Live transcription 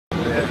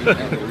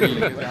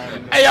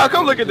Hey y'all,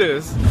 come look at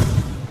this.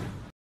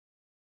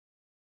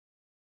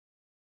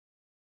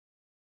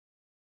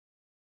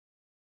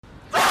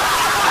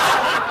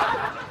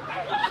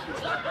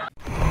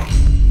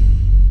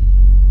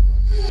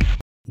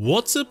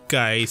 What's up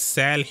guys,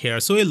 Sal here.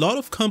 So a lot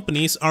of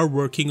companies are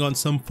working on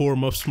some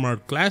form of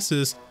smart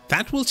glasses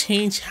that will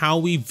change how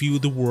we view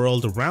the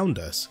world around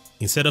us.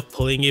 Instead of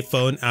pulling a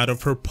phone out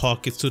of our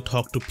pockets to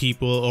talk to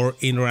people or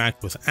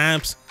interact with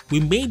apps, we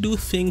may do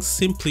things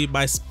simply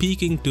by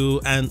speaking to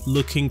and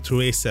looking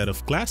through a set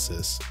of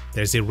glasses.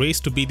 There's a race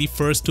to be the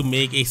first to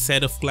make a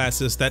set of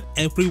glasses that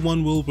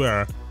everyone will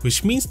wear,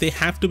 which means they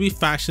have to be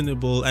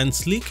fashionable and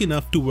sleek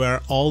enough to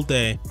wear all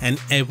day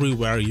and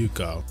everywhere you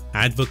go.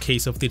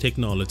 Advocates of the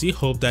technology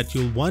hope that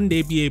you'll one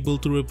day be able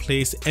to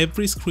replace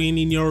every screen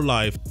in your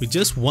life with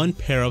just one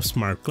pair of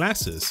smart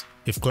glasses.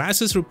 If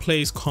glasses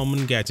replace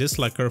common gadgets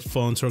like our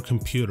phones or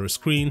computer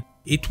screen,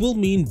 it will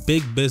mean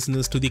big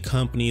business to the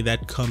company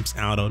that comes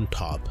out on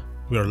top.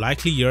 We are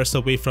likely years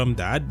away from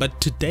that,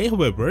 but today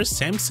however,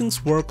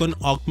 Samsung's work on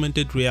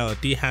augmented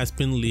reality has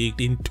been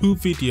leaked in 2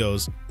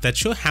 videos that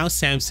show how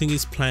Samsung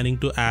is planning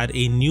to add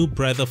a new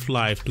breath of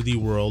life to the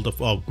world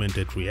of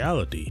augmented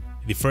reality.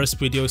 The first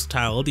video is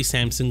titled the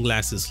Samsung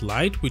Glasses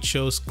Lite, which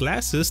shows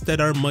glasses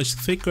that are much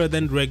thicker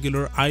than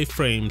regular eye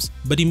frames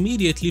but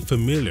immediately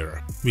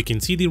familiar. We can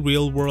see the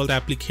real-world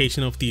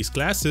application of these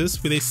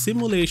glasses with a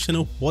simulation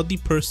of what the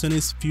person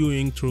is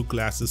viewing through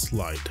Glasses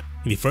Lite.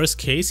 In the first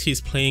case, he's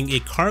playing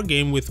a car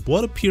game with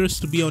what appears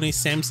to be on a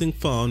Samsung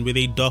phone with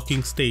a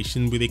docking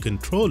station with a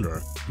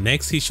controller.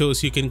 Next, he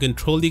shows you can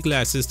control the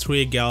glasses through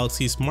a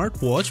Galaxy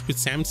smartwatch, which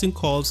Samsung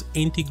calls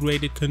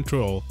integrated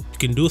control. You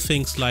can do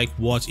things like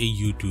watch a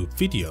YouTube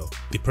video.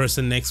 The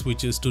person next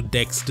switches to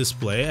Dex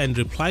display and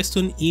replies to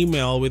an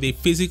email with a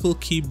physical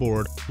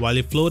keyboard while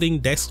a floating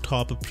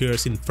desktop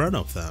appears in front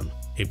of them.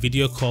 A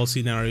video call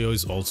scenario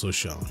is also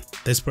shown.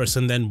 This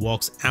person then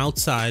walks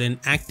outside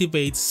and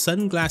activates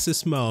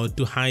sunglasses mode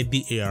to hide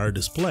the AR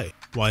display.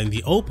 While in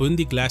the open,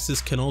 the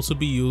glasses can also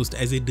be used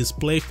as a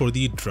display for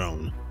the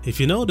drone. If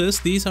you notice,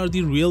 these are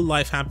the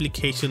real-life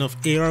application of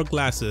AR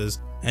glasses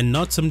and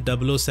not some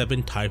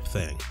 007 type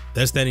thing.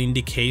 This then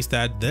indicates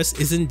that this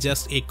isn't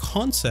just a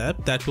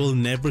concept that will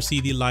never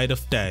see the light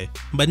of day,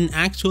 but an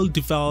actual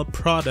developed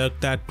product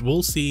that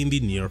we'll see in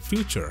the near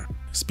future.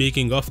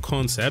 Speaking of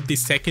concept, the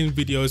second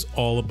video is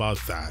all about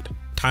that.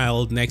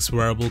 Titled Next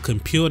Wearable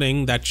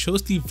Computing, that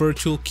shows the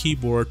virtual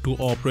keyboard to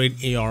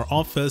operate AR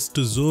Office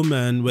to zoom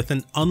in with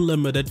an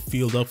unlimited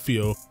field of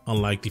view,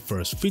 unlike the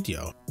first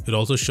video. It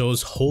also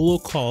shows holo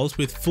calls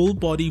with full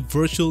body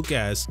virtual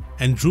guests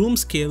and room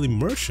scale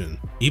immersion.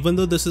 Even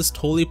though this is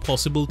totally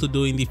possible to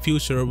do in the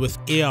future with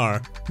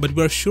AR, but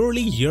we're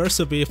surely years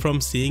away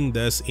from seeing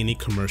this in a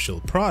commercial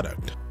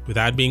product. With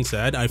that being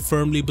said, I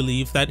firmly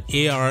believe that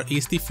AR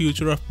is the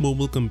future of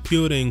mobile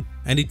computing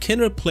and it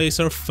can replace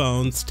our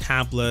phones,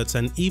 tablets,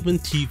 and even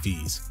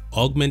TVs.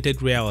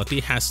 Augmented reality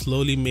has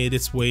slowly made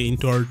its way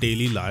into our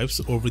daily lives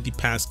over the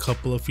past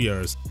couple of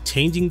years,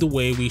 changing the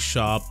way we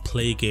shop,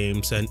 play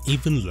games, and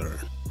even learn.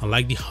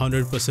 Unlike the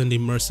 100%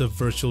 immersive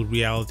virtual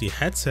reality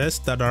headsets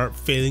that are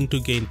failing to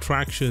gain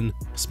traction,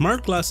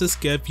 smart glasses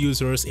give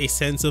users a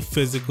sense of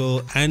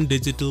physical and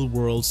digital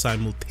world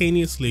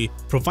simultaneously,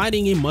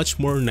 providing a much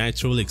more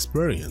natural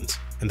experience.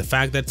 And the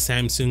fact that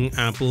Samsung,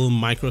 Apple,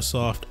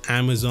 Microsoft,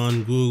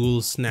 Amazon,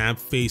 Google, Snap,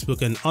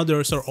 Facebook, and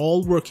others are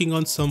all working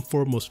on some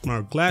form of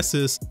smart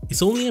glasses,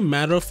 it's only a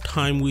matter of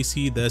time we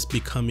see this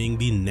becoming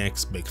the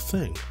next big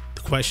thing.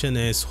 The question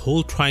is,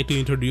 who'll try to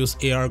introduce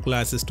AR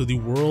glasses to the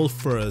world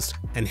first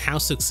and how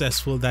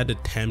successful that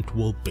attempt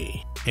will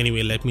be.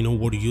 Anyway, let me know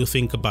what you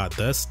think about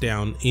this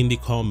down in the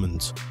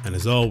comments. And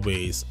as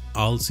always,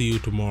 I'll see you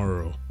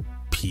tomorrow.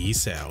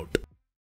 Peace out.